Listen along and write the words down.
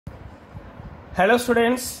Hello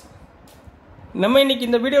students, நம்ம இன்னைக்கு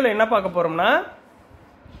இந்த வீடியோல என்ன பார்க்க போறோம்னா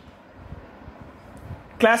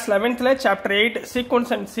class 11th ல chapter 8 sequence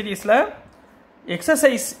and series ல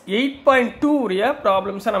exercise 8.2 உரிய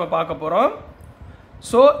problems நம்ம பார்க்க போறோம்.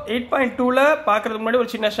 So 8.2 ல பார்க்கிறதுக்கு முன்னாடி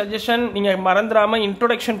ஒரு சின்ன சஜஷன், நீங்க மறந்துடாம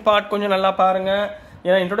introduction part கொஞ்சம் நல்லா பாருங்க.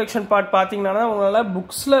 ஏன்னா introduction part பாத்தீங்கன்னா உங்களால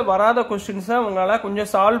புக்ஸ்ல வராத क्वेश्चंस உங்களால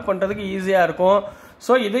கொஞ்சம் சால்வ் பண்றதுக்கு ஈஸியா இருக்கும்.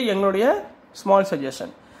 So இது எங்களுடைய small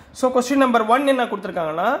suggestion. So question number 1 என்ன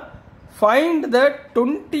கொடுத்திருக்காங்கன்னா find the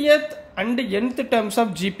 20th and nth terms of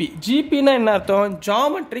GP. GP னா என்ன அர்த்தம்?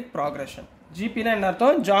 Geometric progression. GP னா என்ன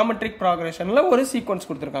அர்த்தம்? Geometric progressionல ஒரு சீக்வென்ஸ்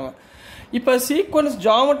கொடுத்திருக்காங்க. இப்போ சீக்வென்ஸ்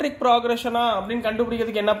ஜியோமெட்ரிக் ப்ராக்ரஷனா அப்படின்னு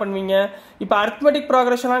கண்டுபிடிக்கிறதுக்கு என்ன பண்ணுவீங்க? இப்போ அரித்மெட்டிக்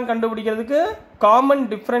ப்ராக்ரஷனான்னு கண்டுபிடிக்கிறதுக்கு காமன்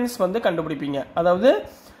டிஃபரன்ஸ் வந்து கண்டுபிடிப்பீங்க. அதாவது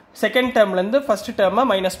செகண்ட் டேர்ம்லேருந்து ஃபர்ஸ்ட் டேர்மை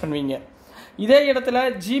மைனஸ் பண்ணுவீங்க. இதே இடத்துல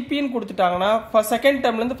ஜிபின்னு கொடுத்துட்டாங்கன்னா செகண்ட்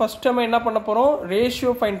டேர்ம்லேருந்து ஃபர்ஸ்ட் டேர்மை என்ன பண்ண போகிறோம்?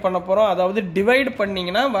 ரேஷியோ ஃபைண்ட் பண்ண போகிறோம். அதாவது டிவைட்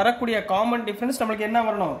பண்ணிங்கன்னா வரக்கூடிய காமன் டிஃபரன்ஸ் நம்மளுக்கு என்ன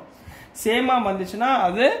வரணும்? சேமாக வந்துச்சுன்னா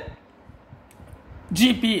அது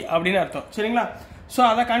ஜிபி அப்படின்னு அர்த்தம். சரிங்களா? ஸோ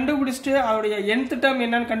அதை கண்டுபிடிச்சிட்டு அதோடைய nth டேர்ம்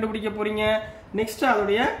என்னன்னு கண்டுபிடிக்க போறீங்க. நெக்ஸ்ட்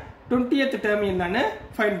அதோடைய 20th டேர்ம் என்னன்னு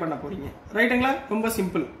ஃபைண்ட் பண்ண போறீங்க. ரைட்டுங்களா? ரொம்ப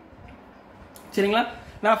சிம்பிள். சரிங்களா?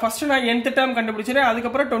 நான் ஃபர்ஸ்ட் nth டேர்ம் கண்டுபிடிச்சிட்டேன்,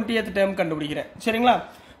 அதுக்கப்புறம் 20th டேர்ம் கண்டுபிடிக்கிறேன். சரிங்களா?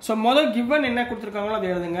 ஸோ முதல் கிவன் என்ன கொடுத்துருக்காங்களோ அதை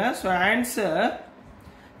எழுதுங்க. So answer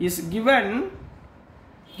is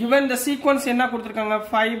given the sequence என்ன கொடுத்துருக்காங்க?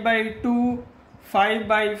 5/2,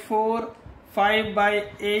 5/4,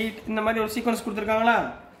 5/8 இந்த மாதிரி ஒரு சீக்வன்ஸ் கொடுத்துருக்காங்களா?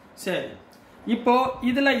 சரி, இப்போ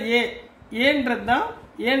இதுல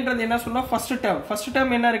ஏன்றது என்ன சொன்னா ஃபர்ஸ்ட்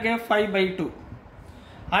டேர்ம் என்ன இருக்கு? 5/2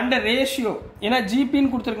 அண்ட் ரேஷியோ ஏன்னா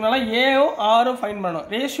ஜிபின்னு கொடுத்துருக்கனால ஏவும் ஆரும் ஃபைண்ட் பண்ணணும்.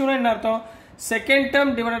 ரேஷியோனா என்ன அர்த்தம்? Second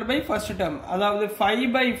term divided by first term, அதாவது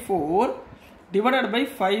 5/4 டிவைடட் பை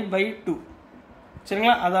 5/2.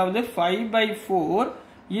 சரிங்களா? அதாவது 5/4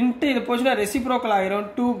 இன்ட்டு இது போச்சுன்னா ரெசிப்ரோக்கல் ஆயிரும்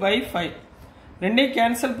 2/5. ரெண்டையும்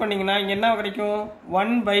கேன்சல் பண்ணீங்கன்னா இங்க என்ன கிடைக்கும்?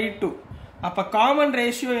 1/2. அப்ப காமன்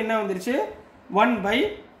ரேஷியோ என்ன வந்துருச்சு?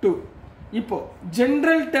 1/2. இப்போ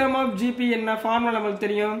ஜெனரல் டேர்ம் ஆஃப் ஜிபி என்ன ஃபார்முலா நமக்கு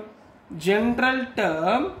தெரியும்? General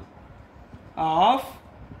term of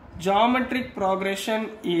geometric progression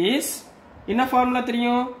is என்ன ஃபார்முலா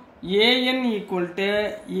தெரியும்? an equal to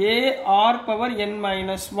ar power n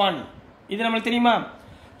minus 1. இது நமக்கு தெரியுமா?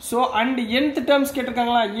 so and nth terms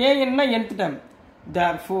கேட்டிருக்காங்களா? an னா nth term,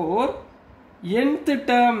 therefore nth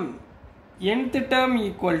term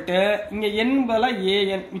equal to இங்க n பதிலா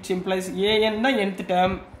an, which implies an தான் nth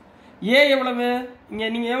term. a எவ்வளவு? இங்க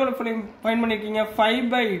நீங்க எவ்வளவு ஃபைண்ட் பண்ணிருக்கீங்க?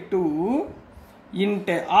 5/2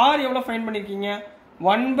 into r எவ்வளவு ஃபைண்ட் பண்ணிருக்கீங்க?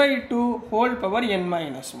 1/2 whole power n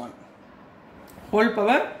minus 1 whole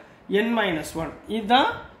power n minus 1. இதுதான்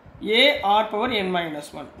a r power n minus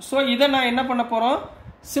 1. so இதை நான் என்ன பண்ண போறோம்?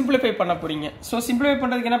 சிம்பிளிஃபை பண்ண போறீங்க. so சிம்பிளிஃபை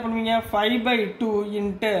பண்றதுக்கு என்ன பண்ணுவீங்க? 5/2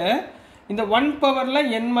 into இந்த 1 பவர்ல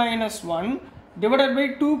n minus 1 divided by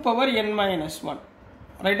 2 power n minus 1.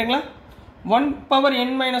 ரைட்டுங்களா? 1 power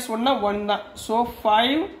n minus 1 னா 1 தான். so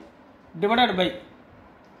 5 divided by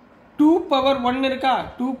 2 power 1 இருக்கா?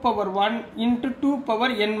 2 power 1 into 2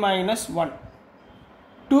 power n minus 1.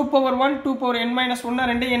 2 power 1 2 power n minus 1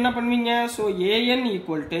 ரெண்டையும் என்ன பண்ணுவீங்க? so an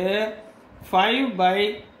equal to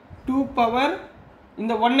 5/2 power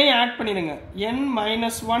இந்த 1 ஆட் பண்ணிடுங்க, n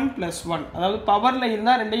minus 1 plus 1. அதாவது பவர்ல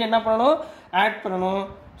இருந்தா ரெண்டையும் என்ன பண்ணணும்? ஆட் பண்ணணும்.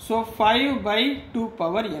 so 5/2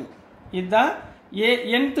 power n. இதுதான்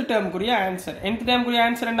nth டேர்முக்குரிய ஆன்சர். nth டேர்முக்குரிய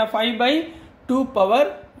ஆன்சர் என்ன? 5/2 power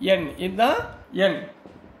n. இதுதான் n.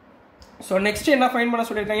 so நெக்ஸ்ட் என்ன ஃபைண்ட் பண்ண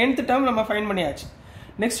சொல்லிருக்காங்க? nth டேர்ம் நம்ம ஃபைண்ட் பண்ணியாச்சு.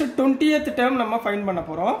 நெக்ஸ்ட் 20th டேர்ம் நம்ம ஃபைண்ட் பண்ண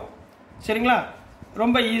போறோம். சரிங்களா?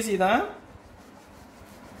 ரொம்ப ஈஸி தான்.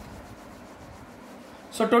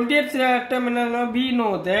 so 20th term என்னன்னா we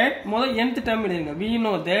know that முதல்ல nth term எழுதுங்க. we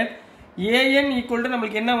know that an equal to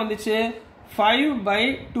நமக்கு என்ன வந்துச்சு?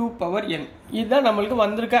 5/2 power n. இதுதான் நமக்கு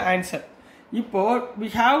வந்திருக்க ஆன்சர். இப்போ we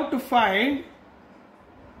have to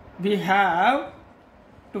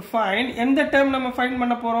find எந்த term நம்ம ஃபைண்ட்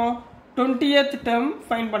பண்ண போறோம்? 20th term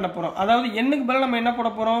ஃபைண்ட் பண்ண போறோம். அதாவது n க்கு பதிலா நம்ம என்ன போட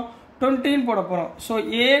போறோம்? 20 ன்னு போட போறோம். so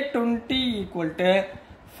a20 equal to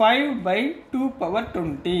 5/2 power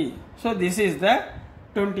 20. so this is the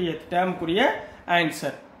 20th term குரிய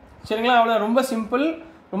answer. சரிங்களா? அவ்வளவு ரொம்ப சிம்பிள்.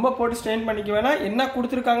 ரொம்ப போட்டு ஸ்ட்ரெயின் பண்ணிக்க வேணாம். என்ன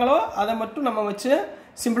கொடுத்துருக்காங்களோ அதை மட்டும் நம்ம வச்சு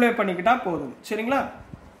சிம்பிளிஃபை பண்ணிக்கிட்டா போதும். சரிங்களா?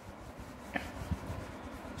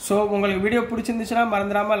 ஸோ உங்களுக்கு வீடியோ பிடிச்சிருந்துச்சுன்னா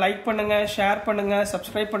மறந்துடாம லைக் பண்ணுங்க, ஷேர் பண்ணுங்க,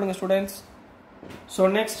 சப்ஸ்கிரைப் பண்ணுங்க students. So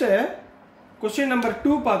next question number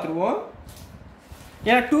 2 பார்த்துருவோம்.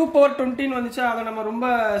 ஏன்னா 2 power 20 வந்துச்சா அதை நம்ம ரொம்ப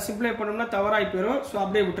சிம்பிளிஃபை பண்ணோம்னா தவறாகி போயிடும். ஸோ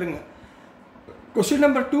அப்படியே விட்டுருங்க. கொஸ்டின்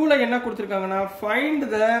நம்பர் 2ல என்ன கொடுத்துருக்காங்கன்னா find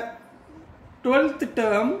the 12th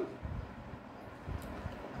term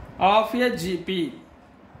of a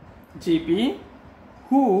GP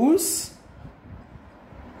whose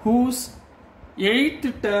 8th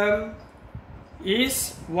term is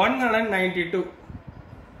 192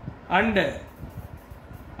 and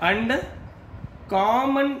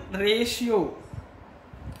common ratio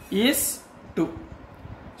is 2.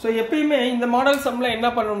 So எப்பயுமே இந்த மாடல் சம்மில் என்ன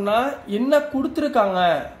பண்ணணும்னா என்ன கொடுத்துருக்காங்க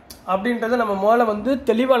அப்படின்றத நம்ம முதல்ல வந்து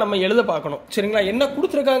தெளிவாக நம்ம எழுத பார்க்கணும். சரிங்களா? என்ன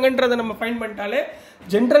கொடுத்துருக்காங்கன்றதை நம்ம ஃபைன் பண்ணிட்டாலே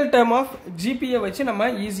ஜென்ரல் டேர்ம் ஆஃப் ஜிபியை வச்சு நம்ம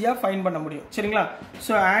ஈஸியாக ஃபைன் பண்ண முடியும். சரிங்களா?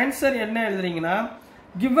 ஸோ ஆன்சர் என்ன எழுதுறீங்கன்னா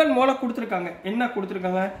கிவன் மூலம் கொடுத்துருக்காங்க. என்ன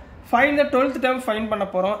கொடுத்துருக்காங்க? Find the 12th term fine பண்ண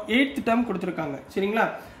போகிறோம். 8th டேர்ம் கொடுத்துருக்காங்க. சரிங்களா?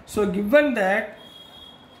 ஸோ கிவன் தட்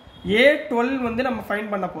A12 வந்து நம்ம ஃபைன்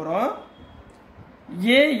பண்ண போகிறோம்.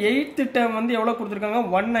 A8th டேர்ம் வந்து எவ்வளோ கொடுத்துருக்காங்க?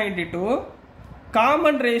 192.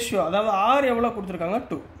 காமன் ரேஷியோ அதாவது R எவ்வளோ கொடுத்துருக்காங்க?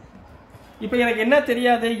 2. இப்போ எனக்கு என்ன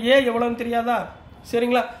தெரியாது? A எவ்வளோன்னு தெரியாதா?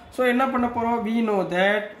 சரிங்களா? ஸோ என்ன பண்ண போகிறோம்? we know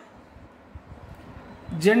that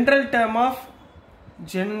general term of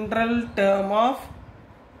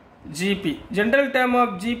GP. General term of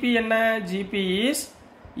GP என்ன? GP is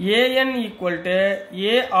AN equal to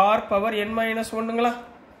AR power n minus 1ங்களா?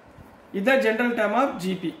 இதுதான் general term of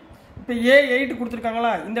GP. இப்போ A8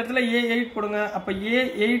 கொடுத்துருக்காங்களா? இந்த இடத்துல A8 போடுங்க. அப்போ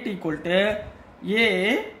A8 equal to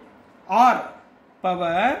AR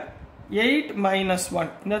power 8 minus 1.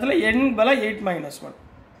 இந்த இடத்துல n பல 8 minus 1.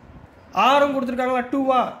 ஆரும் கொடுத்துருக்காங்களா?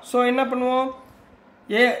 2வா? ஸோ என்ன பண்ணுவோம்?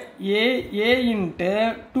 A into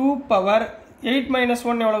 2 power 8 minus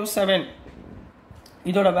 1 எவ்வளவு? 7.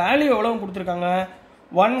 இதோட வேல்யூ எவ்வளவு கொடுத்துருக்காங்க?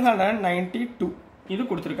 192 இது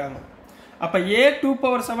கொடுத்துருக்காங்க. அப்போ A 2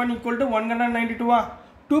 power 7 equal to 192வா?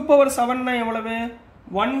 2 power 7 எவ்வளவு?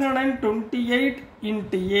 128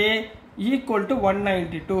 into A equal to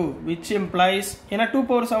 192, which implies ஏன்னா 2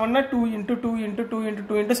 power 7 2 into 2 into 2 into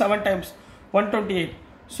 2 into 7 times 128.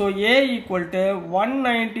 So A equal to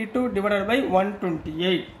 192 divided by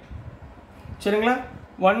 128. சரிங்களா?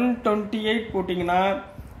 128 போட்டிங்கன்னா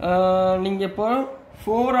நீங்கள் இப்போ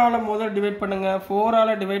 4 ஆல் முதல் டிவைட் பண்ணுங்க. 4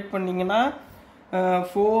 ஆல் டிவைட் பண்ணிங்கன்னா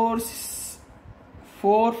 4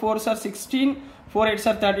 4s are 16, 4 8s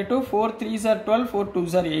are 32, 4 3s are 12, 4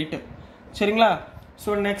 2s are 8. சரிங்களா? ஸோ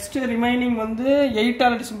நெக்ஸ்ட் ரிமைனிங் வந்து 8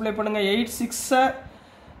 ஆல் சிம்பிளை பண்ணுங்க. 8 6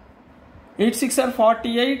 are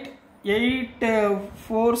 48, 8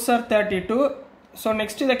 4s are 32. So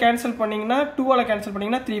next இதை கேன்சல் பண்ணிங்கன்னா 2 ஆல் கேன்சல்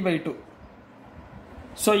பண்ணிங்கன்னா 3/2.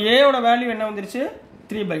 ஸோ ஏயோட வேல்யூ என்ன வந்துருச்சு?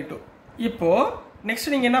 3/2. இப்போது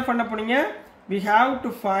நெக்ஸ்ட் நீங்கள் என்ன பண்ண போறீங்க? we have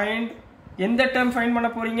to find எந்த டேர்ம் ஃபைன் பண்ண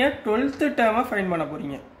போறீங்க? 12th டேர்மை ஃபைன் பண்ண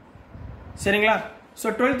போறீங்க. சரிங்களா? ஸோ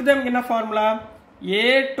 12th டேர்முக்கு என்ன formula?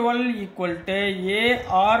 A12 equal to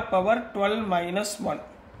AR power 12 minus 1.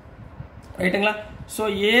 ரைட்டுங்களா? So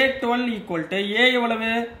A12 equal to A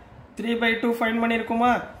எவ்வளவு? 3/2 ஃபைன்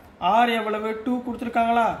பண்ணியிருக்குமா? R எவ்வளவு? 2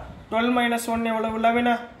 கொடுத்துருக்காங்களா? 12 minus 1 எவ்வளவு?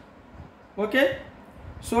 11. ஓகே.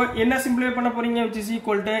 ஸோ என்ன சிம்பிளிஃபை பண்ண போறீங்க? which is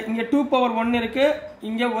equal to இங்கே 2 power 1 இருக்கு.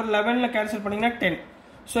 இங்கே ஒரு 11ல் கேன்சல் பண்ணிங்கன்னா 10.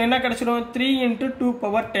 ஸோ என்ன கிடைச்சிடும்? 3 into 2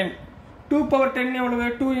 power 10. 2 power 10 எவ்வளவு?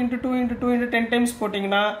 2 into 2 into 2 into 10 times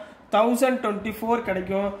போட்டிங்கன்னா 1024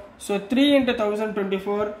 கிடைக்கும். So 3 into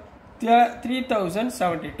 1024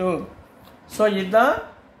 3072. ஸோ இதுதான்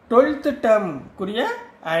 12th டேர்முக்குரிய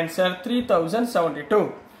ஆன்சர் 3072.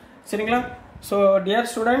 சரிங்களா? ஸோ டியர்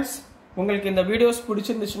ஸ்டூடெண்ட்ஸ், உங்களுக்கு இந்த வீடியோஸ்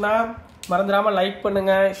பிடிச்சிருந்துச்சுன்னா மறந்துடாமல் லைக்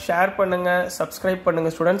பண்ணுங்கள், ஷேர் பண்ணுங்கள், சப்ஸ்கிரைப்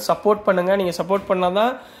பண்ணுங்கள். ஸ்டூடெண்ட்ஸ் சப்போர்ட் பண்ணுங்கள். நீங்கள் சப்போர்ட் பண்ணால்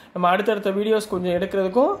தான் நம்ம அடுத்தடுத்த வீடியோஸ் கொஞ்சம்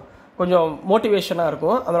எடுக்கிறதுக்கும் கொஞ்சம் மோட்டிவேஷனாக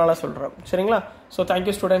இருக்கும். அதனால் சொல்கிறேன். சரிங்களா? So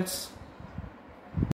thank you students.